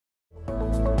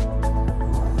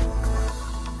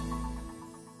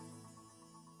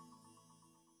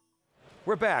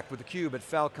We're back with theCUBE at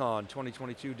Fal.Con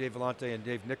 2022, Dave Vellante and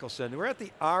Dave Nicholson. We're at the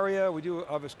ARIA, we do,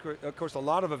 of course, a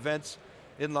lot of events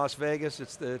in Las Vegas.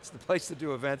 It's the place to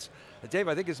do events. Dave,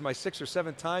 I think it's my 6th or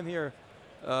 7th time here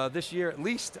this year, at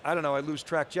least. I don't know, I lose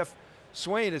track. Geoff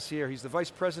Swaine is here. He's the Vice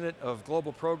President of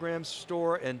Global Programs,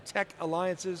 Store, and Tech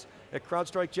Alliances at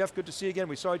CrowdStrike. Geoff, good to see you again.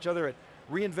 We saw each other at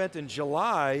reInvent in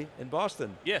July in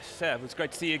Boston. Yes, it was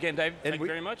great to see you again, Dave. Thank you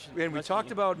very much. And we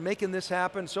talked about making this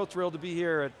happen. So thrilled to be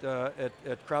here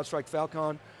at CrowdStrike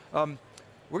Fal.Con.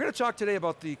 We're going to talk today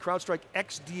about the CrowdStrike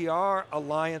XDR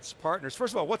Alliance partners.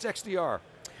 First of all, what's XDR?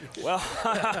 Well,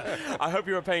 I hope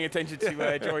you were paying attention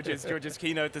to George's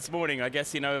keynote this morning. I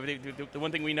guess, the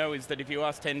one thing we know is that if you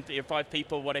ask 5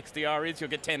 people what XDR is,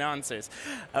 you'll get 10 answers.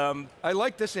 I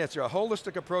like this answer, a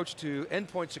holistic approach to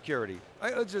endpoint security.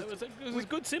 It was a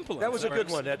good, simple answer. That was a good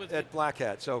one at Black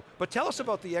Hat. But tell us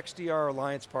about the XDR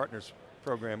Alliance Partners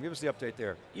program. Give us the update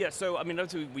there. Yeah, so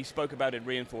as we spoke about it,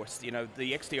 reinforced, the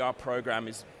XDR program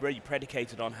is really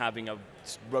predicated on having a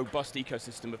robust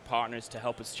ecosystem of partners to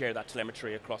help us share that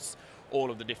telemetry across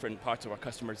all of the different parts of our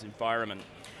customers' environment.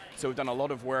 So we've done a lot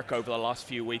of work over the last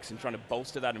few weeks in trying to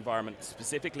bolster that environment,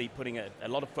 specifically putting a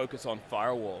lot of focus on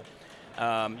firewall.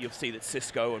 You'll see that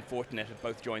Cisco and Fortinet have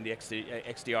both joined the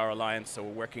XDR Alliance, so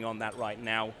we're working on that right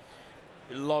now.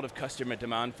 A lot of customer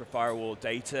demand for firewall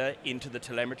data into the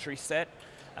telemetry set.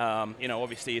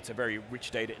 Obviously it's a very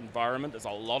rich data environment. There's a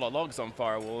lot of logs on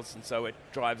firewalls, and so it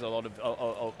drives a lot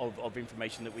of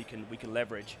information that we can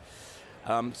leverage.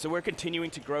 So we're continuing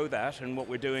to grow that, and what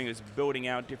we're doing is building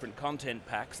out different content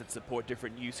packs that support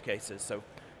different use cases. So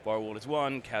firewall is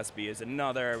one, CASB is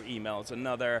another, email is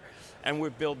another, and we're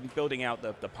building out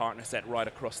the partner set right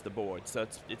across the board. So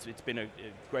it's been a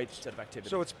great set of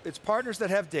activities. So it's partners that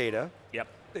have data. Yep.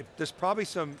 There's probably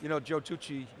some, Joe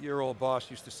Tucci, your old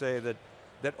boss, used to say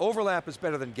that overlap is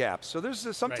better than gaps. So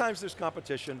sometimes there's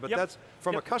competition, but that's,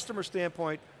 from a customer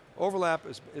standpoint, overlap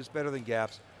is better than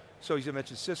gaps. So you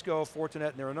mentioned Cisco, Fortinet,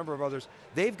 and there are a number of others.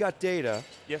 They've got data,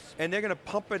 yes, and they're going to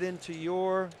pump it into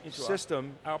your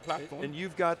system. Our platform. And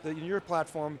you've got, in your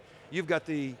platform, you've got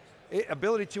the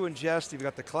ability to ingest, you've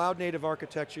got the cloud native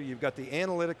architecture, you've got the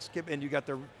analytics, and you've got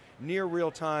the near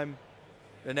real-time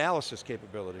analysis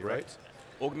capability, right?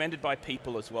 Augmented by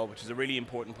people as well, which is a really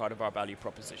important part of our value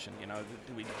proposition.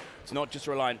 It's not just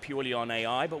reliant purely on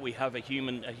AI, but we have a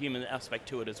human aspect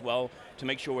to it as well to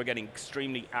make sure we're getting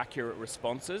extremely accurate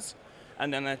responses.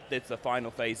 And then the final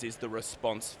phase is the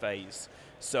response phase.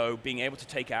 So being able to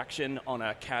take action on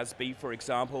a CASB, for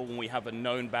example, when we have a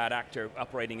known bad actor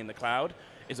operating in the cloud,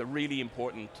 is a really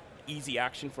important, easy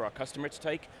action for our customer to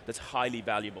take that's highly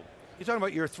valuable. You're talking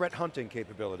about your threat hunting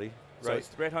capability. So it's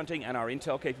threat hunting and our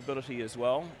intel capability as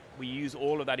well. We use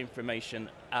all of that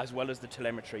information as well as the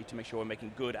telemetry to make sure we're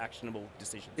making good, actionable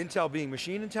decisions. Intel being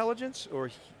machine intelligence or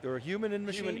human and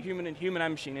machine? Human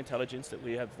and machine intelligence. That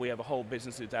we have a whole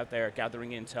business that's out there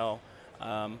gathering intel.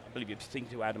 I believe you're speaking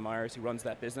to Adam Myers, who runs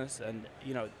that business, and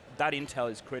that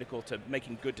intel is critical to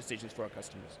making good decisions for our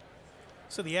customers.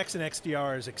 So the X and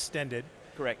XDR is extended.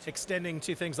 Correct. Extending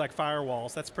to things like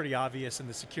firewalls, that's pretty obvious in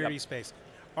the security space.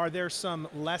 Are there some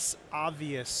less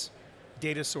obvious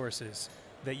data sources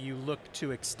that you look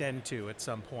to extend to at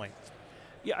some point?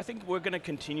 Yeah, I think we're going to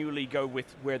continually go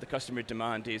with where the customer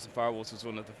demand is. Firewalls was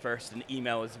one of the first, and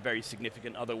email is a very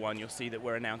significant other one. You'll see that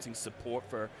we're announcing support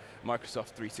for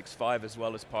Microsoft 365 as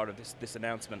well as part of this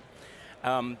announcement.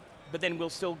 But then we'll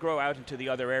still grow out into the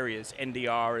other areas.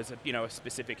 NDR is a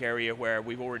specific area where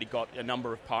we've already got a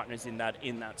number of partners in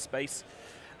that space.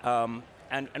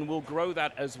 And we'll grow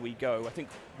that as we go. I think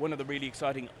one of the really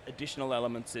exciting additional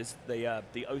elements is the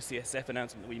OCSF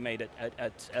announcement that we made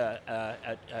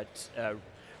at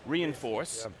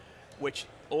Reinforce, which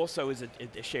also is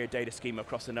a shared data scheme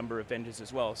across a number of vendors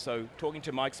as well. So talking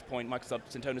to Mike's point,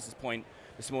 Microsoft Centonis' point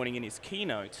this morning in his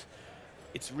keynote,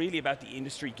 it's really about the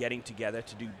industry getting together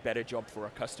to do a better job for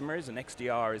our customers, and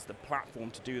XDR is the platform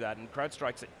to do that, and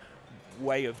CrowdStrike's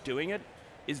way of doing it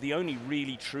is the only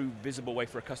really true visible way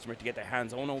for a customer to get their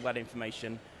hands on all that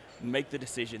information, make the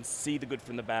decisions, see the good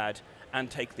from the bad, and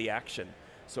take the action.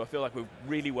 So I feel like we're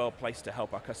really well placed to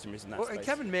help our customers in that space. And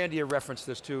Kevin Mandia referenced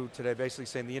this too today, basically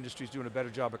saying the industry's doing a better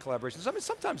job of collaboration. I mean,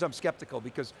 sometimes I'm skeptical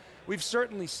because we've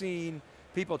certainly seen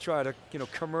people try to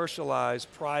commercialize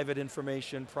private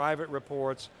information, private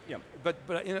reports. Yeah. But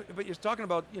you're talking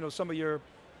about some of your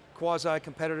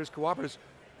quasi-competitors, cooperatives,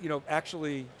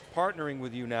 actually partnering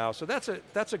with you now. So that's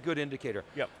a good indicator.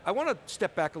 Yep. I want to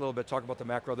step back a little bit, talk about the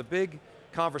macro. The big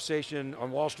conversation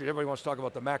on Wall Street, everybody wants to talk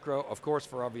about the macro, of course,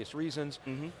 for obvious reasons.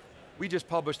 we just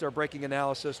published our breaking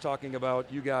analysis talking about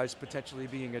you guys potentially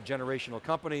being a generational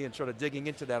company and sort of digging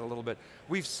into that a little bit.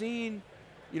 We've seen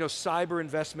cyber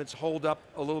investments hold up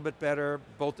a little bit better,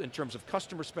 both in terms of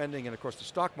customer spending and of course the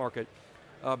stock market,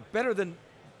 better than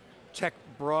tech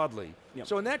broadly. Yep.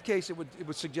 So in that case, it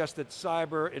would suggest that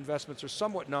cyber investments are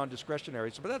somewhat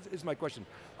non-discretionary. So, but that is my question.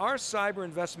 Are cyber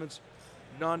investments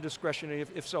non-discretionary?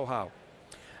 If so, how?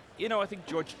 I think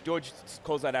George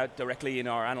calls that out directly in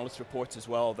our analyst reports as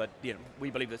well, that we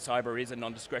believe that cyber is a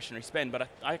non-discretionary spend, but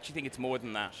I actually think it's more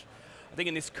than that. I think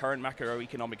in this current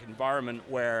macroeconomic environment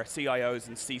where CIOs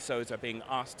and CISOs are being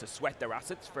asked to sweat their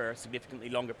assets for a significantly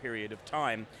longer period of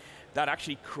time, that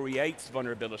actually creates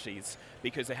vulnerabilities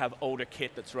because they have older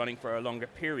kit that's running for a longer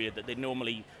period that they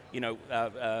normally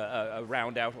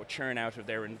round out or churn out of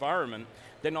their environment.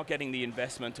 They're not getting the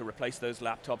investment to replace those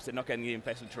laptops, they're not getting the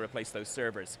investment to replace those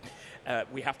servers.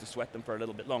 We have to sweat them for a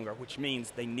little bit longer, which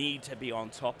means they need to be on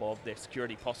top of the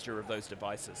security posture of those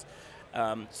devices.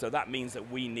 So that means that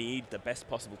we need the best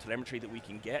possible telemetry that we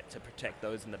can get to protect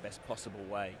those in the best possible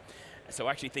way. So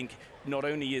I actually think not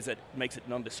only makes it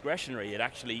non-discretionary, it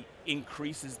actually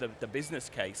increases the business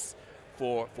case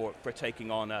for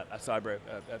taking on a cyber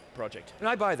project. And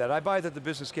I buy that. I buy that the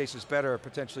business case is better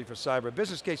potentially for cyber.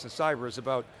 Business case in cyber is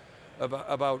about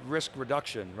risk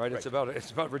reduction, right? It's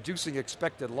about reducing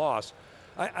expected loss.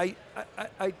 But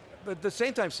at the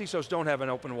same time, CISOs don't have an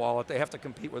open wallet. They have to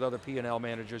compete with other P&L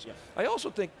managers. Yeah. I also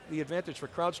think the advantage for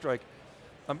CrowdStrike,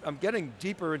 I'm getting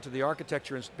deeper into the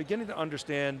architecture and beginning to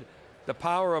understand the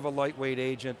power of a lightweight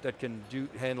agent that can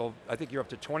handle, I think you're up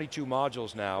to 22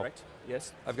 modules now. Correct,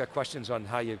 yes. I've got questions on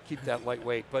how you keep that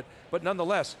lightweight, but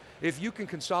nonetheless, if you can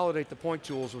consolidate the point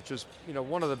tools, which is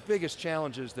one of the biggest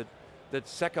challenges that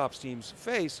SecOps teams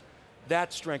face,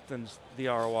 that strengthens the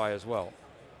ROI as well.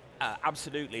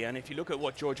 Absolutely, and if you look at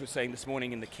what George was saying this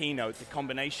morning in the keynote, the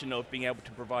combination of being able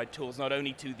to provide tools not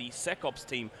only to the SecOps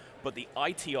team, but the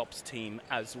IT Ops team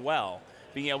as well,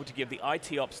 being able to give the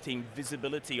IT Ops team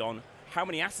visibility on how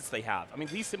many assets they have. I mean,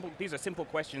 these are simple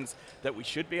questions that we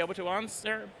should be able to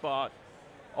answer, but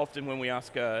often when we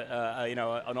ask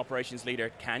an operations leader,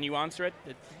 can you answer it?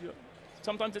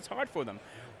 Sometimes it's hard for them.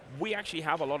 We actually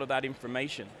have a lot of that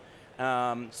information.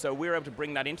 So we're able to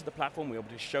bring that into the platform, we're able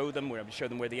to show them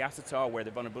where the assets are, where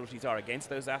the vulnerabilities are against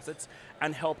those assets,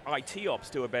 and help IT Ops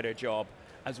do a better job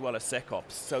as well as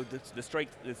SecOps. So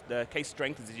the case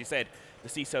strengthens, as you said, the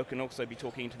CISO can also be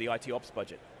talking to the IT Ops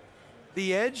budget.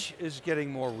 The edge is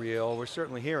getting more real. We're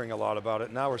certainly hearing a lot about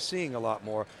it. Now we're seeing a lot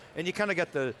more. And you kind of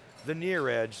get the near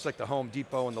edge, it's like the Home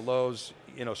Depot and the Lowe's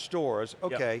stores.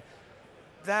 Okay, yep.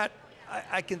 That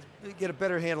I can get a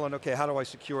better handle on, okay, how do I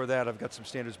secure that? I've got some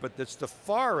standards, but it's the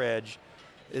far edge,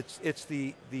 it's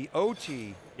the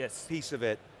OT yes. piece of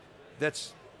it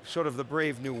that's sort of the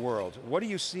brave new world. What are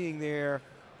you seeing there?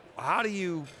 How do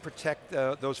you protect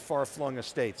those far-flung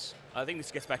estates? I think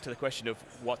this gets back to the question of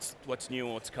what's new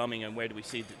and what's coming, and where do we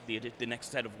see the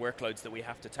next set of workloads that we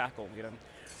have to tackle.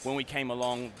 When we came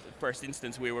along, first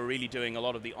instance, we were really doing a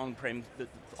lot of the on-prem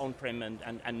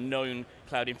and known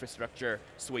cloud infrastructure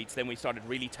suites. Then we started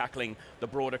really tackling the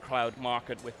broader cloud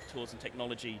market with tools and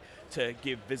technology to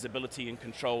give visibility and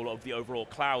control of the overall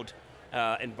cloud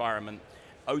environment.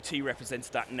 OT represents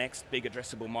that next big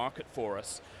addressable market for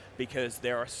us, because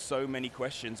there are so many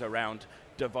questions around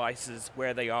devices,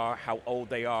 where they are, how old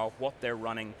they are, what they're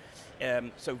running.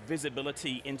 So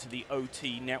visibility into the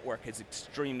OT network is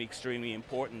extremely, extremely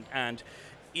important. And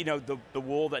the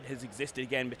wall that has existed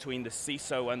again between the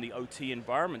CISO and the OT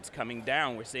environments coming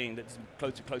down, we're seeing that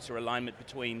there's closer alignment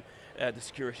between the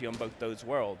security on both those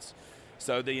worlds.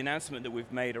 So the announcement that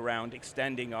we've made around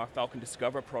extending our Falcon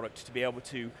Discover product to be able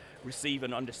to receive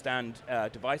and understand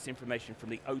device information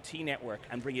from the OT network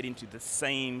and bring it into the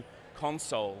same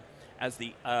console as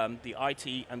the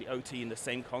IT and the OT in the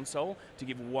same console to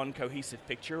give one cohesive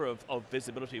picture of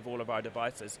visibility of all of our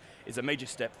devices is a major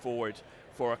step forward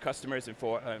for our customers and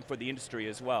for the industry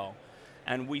as well.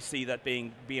 And we see that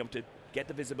being able to get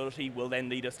the visibility will then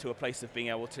lead us to a place of being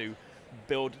able to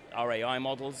build our AI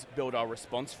models, build our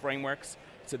response frameworks,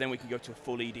 so then we can go to a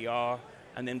full EDR,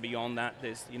 and then beyond that,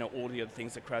 there's all the other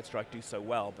things that CrowdStrike do so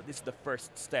well. But this is the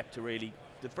first step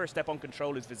the first step on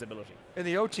control is visibility. And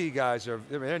the OT guys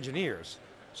they're engineers,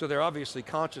 so they're obviously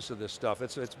conscious of this stuff.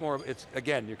 It's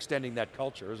again, you're extending that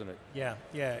culture, isn't it?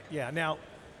 Yeah. Now,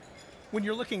 when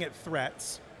you're looking at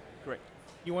threats, correct,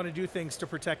 you want to do things to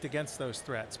protect against those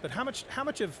threats. But how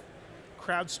much of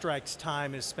CrowdStrike's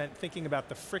time is spent thinking about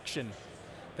the friction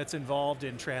that's involved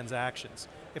in transactions?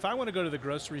 If I want to go to the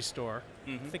grocery store,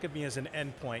 think of me as an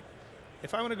endpoint.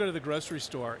 If I want to go to the grocery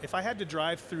store, if I had to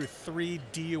drive through 3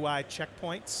 DUI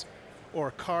checkpoints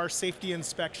or car safety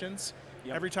inspections.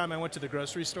 Yep. Every time I went to the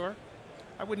grocery store,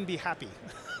 I wouldn't be happy.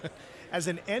 As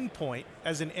an endpoint,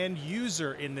 as an end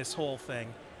user in this whole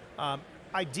thing,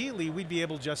 ideally we'd be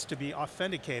able just to be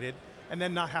authenticated and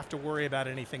then not have to worry about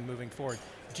anything moving forward.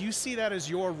 Do you see that as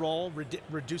your role,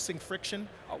 reducing friction?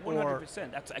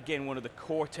 100%. That's again one of the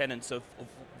core tenets of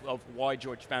why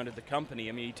George founded the company.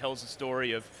 I mean, he tells the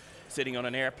story of sitting on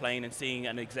an airplane and seeing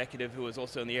an executive who was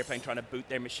also on the airplane trying to boot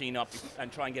their machine up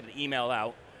and try and get an email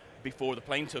out before the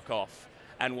plane took off,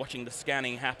 and watching the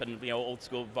scanning happen, old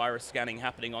school virus scanning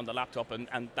happening on the laptop,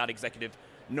 and that executive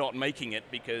not making it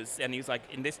because, and he's like,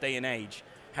 in this day and age,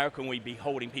 how can we be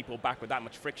holding people back with that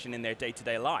much friction in their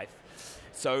day-to-day life?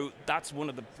 So that's one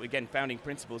of the, again, founding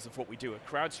principles of what we do at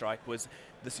CrowdStrike was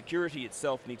the security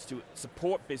itself needs to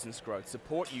support business growth,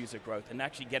 support user growth, and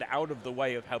actually get out of the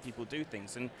way of how people do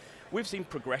things. And we've seen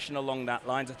progression along that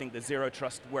lines. I think the zero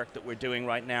trust work that we're doing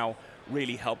right now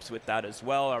really helps with that as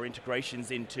well. Our integrations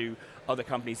into other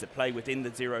companies that play within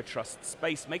the zero trust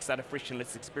space makes that a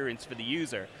frictionless experience for the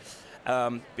user.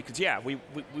 Because yeah, we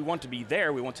want to be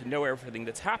there, we want to know everything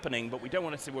that's happening, but we don't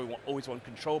want to say we always want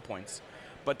control points.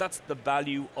 But that's the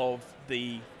value of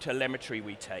the telemetry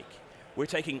we take. We're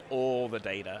taking all the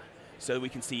data so that we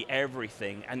can see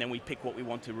everything, and then we pick what we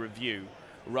want to review,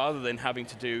 rather than having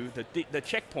to do the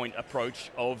checkpoint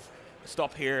approach of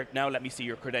stop here, now let me see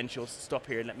your credentials, stop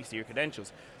here, let me see your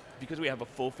credentials. Because we have a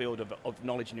full field of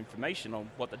knowledge and information on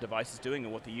what the device is doing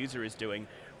and what the user is doing,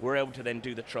 we're able to then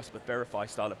do the trust but verify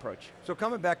style approach. So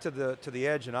coming back to the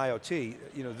edge and IoT,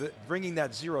 bringing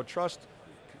that zero trust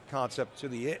concept to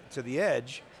the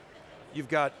edge, you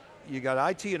got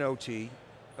IT and OT.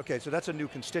 Okay, so that's a new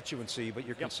constituency, but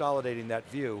you're consolidating that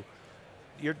view.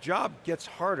 Your job gets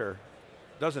harder,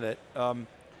 doesn't it?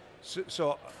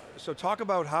 So talk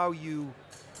about how you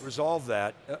resolve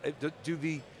that.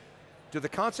 Do the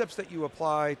concepts that you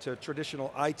apply to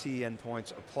traditional IT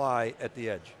endpoints apply at the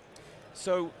edge?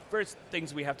 So first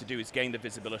things we have to do is gain the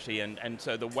visibility, and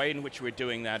so the way in which we're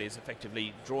doing that is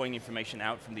effectively drawing information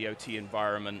out from the OT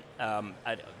environment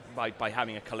by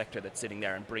having a collector that's sitting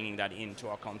there and bringing that into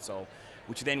our console,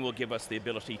 which then will give us the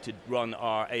ability to run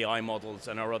our AI models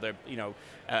and our other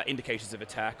indicators of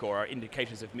attack or our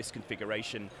indicators of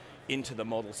misconfiguration into the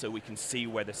model so we can see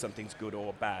whether something's good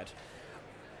or bad.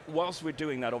 Whilst we're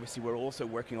doing that, obviously we're also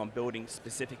working on building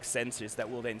specific sensors that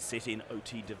will then sit in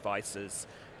OT devices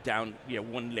down,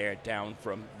 one layer down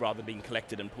from, rather being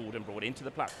collected and pulled and brought into the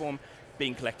platform,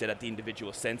 being collected at the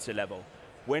individual sensor level.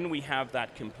 When we have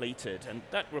that completed, and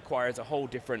that requires a whole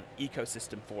different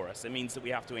ecosystem for us, it means that we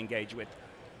have to engage with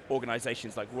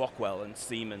organizations like Rockwell and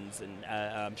Siemens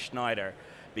and Schneider,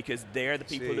 because they're the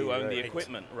people who own the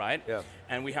equipment, right? Yeah.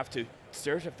 And we have to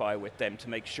certify with them to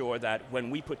make sure that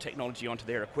when we put technology onto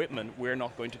their equipment, we're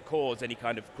not going to cause any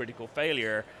kind of critical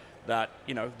failure that,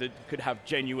 that could have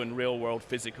genuine real-world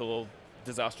physical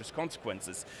disastrous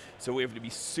consequences. So we have to be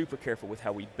super careful with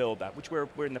how we build that, which we're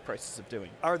in the process of doing.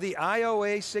 Are the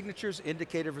IOA signatures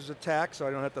indicators of attack, so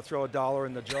I don't have to throw $1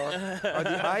 in the jar? Are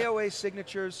the IOA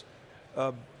signatures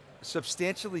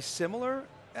substantially similar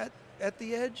at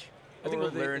the edge? I think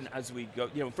we'll learn as we go.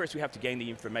 First we have to gain the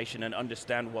information and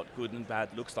understand what good and bad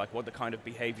looks like, what the kind of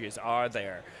behaviors are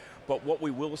there. But what we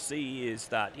will see is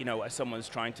that, as someone's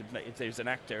trying to, if there's an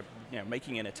actor,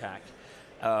 making an attack,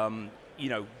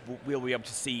 we'll be able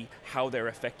to see how they're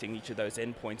affecting each of those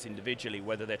endpoints individually,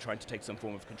 whether they're trying to take some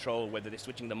form of control, whether they're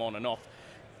switching them on and off.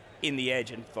 In the edge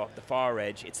and for the far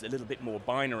edge, it's a little bit more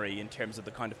binary in terms of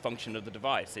the kind of function of the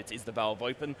device. Is the valve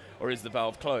open or is the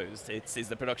valve closed? Is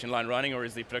the production line running or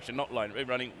is the production not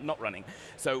running?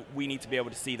 So we need to be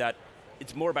able to see that.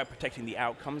 It's more about protecting the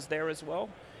outcomes there as well.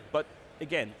 But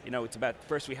again, it's about,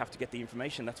 first we have to get the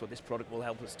information. That's what this product will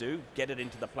help us do. Get it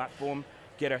into the platform,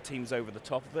 get our teams over the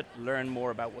top of it, learn more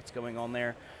about what's going on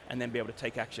there, and then be able to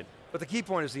take action. But the key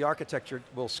point is the architecture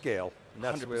will scale, and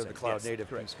that's where the cloud native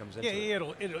piece comes into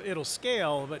it. It'll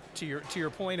scale, but to your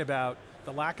point about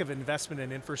the lack of investment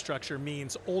in infrastructure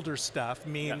means older stuff,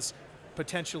 means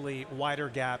potentially wider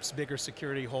gaps, bigger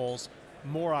security holes,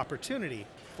 more opportunity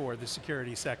for the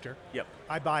security sector. Yep.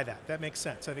 I buy that. That makes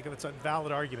sense. I think that's a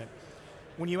valid argument.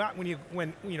 When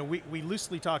we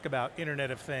loosely talk about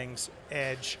Internet of Things,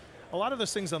 edge, a lot of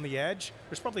those things on the edge,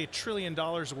 there's probably $1 trillion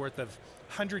worth of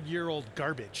 100-year-old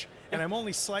garbage. And I'm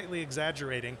only slightly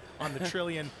exaggerating on the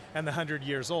trillion and the 100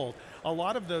 years old. A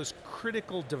lot of those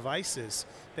critical devices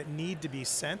that need to be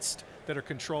sensed, that are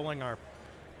controlling our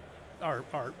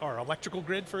electrical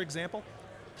grid, for example,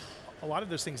 a lot of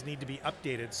those things need to be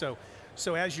updated.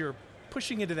 So as you're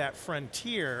pushing into that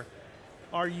frontier,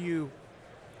 are you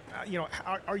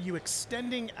are you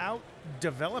extending out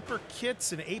developer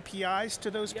kits and APIs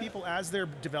to those people as they're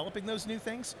developing those new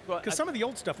things? Because some of the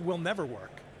old stuff will never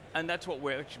work. And that's what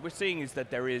we're seeing, is that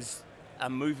there is a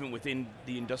movement within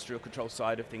the industrial control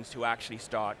side of things to actually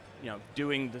start,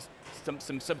 doing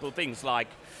some simple things like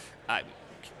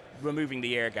removing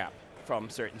the air gap from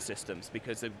certain systems,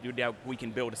 because now we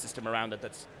can build a system around it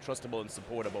that's trustable and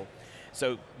supportable.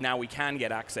 So now we can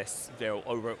get access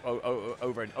over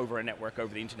a network,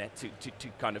 over the internet, to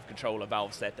kind of control a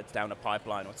valve set that's down a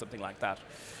pipeline or something like that.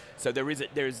 So there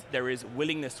is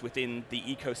willingness within the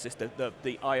ecosystem,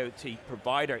 the IoT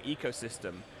provider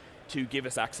ecosystem, to give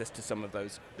us access to some of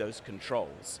those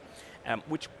controls,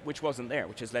 which wasn't there,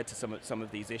 which has led to some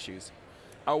of these issues.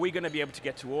 Are we going to be able to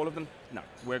get to all of them? No.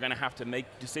 We're going to have to make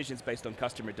decisions based on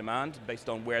customer demand, based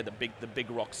on where the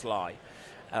big rocks lie.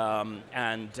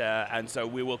 And so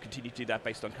we will continue to do that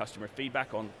based on customer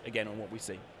feedback, on what we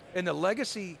see. And the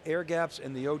legacy air gaps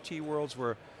in the OT worlds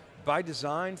were by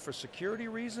design for security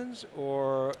reasons,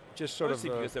 or just sort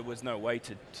Mostly of because there was no way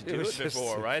to do it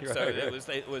before, right? So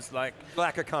it was like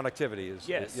lack of connectivity is.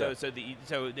 Yes. Yeah.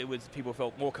 So it was, people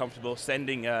felt more comfortable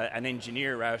sending an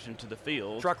engineer out into the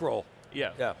field. Truck roll.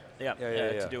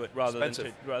 To do it rather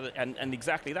than and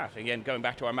exactly that. Again, going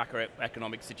back to our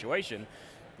macroeconomic situation,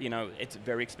 it's a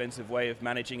very expensive way of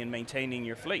managing and maintaining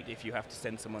your fleet if you have to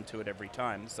send someone to it every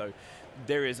time. So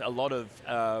there is a lot of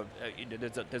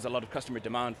there's a lot of customer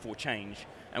demand for change,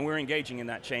 and we're engaging in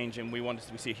that change, and we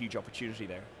see a huge opportunity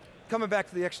there. Coming back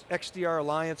to the XDR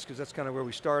Alliance, because that's kind of where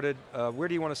we started, where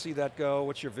do you want to see that go?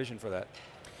 What's your vision for that?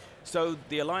 So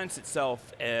the Alliance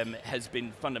itself has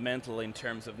been fundamental in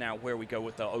terms of now where we go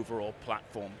with the overall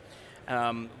platform.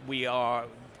 We are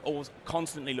always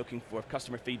constantly looking for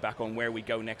customer feedback on where we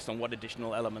go next, on what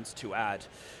additional elements to add.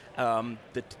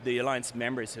 The Alliance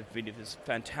members have been this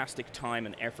fantastic time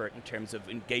and effort in terms of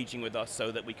engaging with us,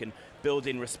 so that we can build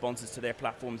in responses to their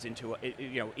platforms into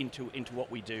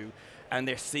what we do, and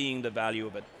they're seeing the value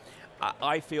of it.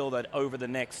 I feel that over the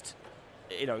next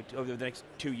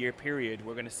 2-year period,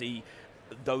 we're going to see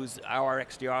our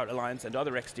XDR Alliance and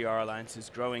other XDR Alliances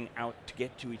growing out to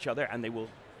get to each other, and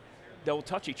they'll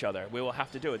touch each other. We will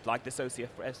have to do it, like this OCF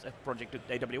project at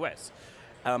AWS.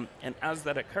 And as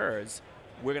that occurs,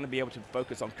 we're going to be able to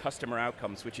focus on customer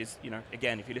outcomes, which is,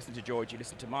 again, if you listen to George, you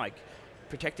listen to Mike,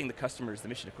 protecting the customer is the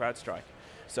mission of CrowdStrike.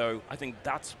 So I think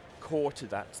that's core to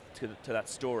that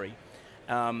story.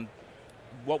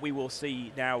 What we will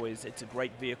see now is it's a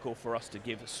great vehicle for us to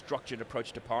give a structured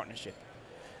approach to partnership.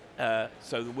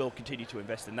 So we'll continue to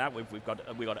invest in that. We've got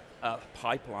a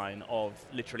pipeline of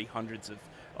literally hundreds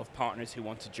of partners who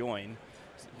want to join.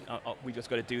 We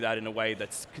just got to do that in a way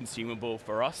that's consumable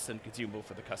for us and consumable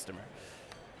for the customer.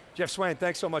 Geoff Swaine,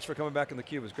 thanks so much for coming back in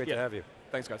theCUBE. It was great to have you.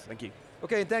 Thanks, guys. Thank you.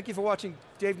 Okay, and thank you for watching.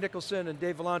 Dave Nicholson and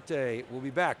Dave Vellante. We'll be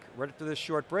back right after this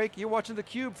short break. You're watching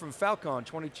theCUBE from Fal.Con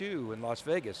 22 in Las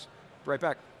Vegas. Right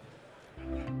back.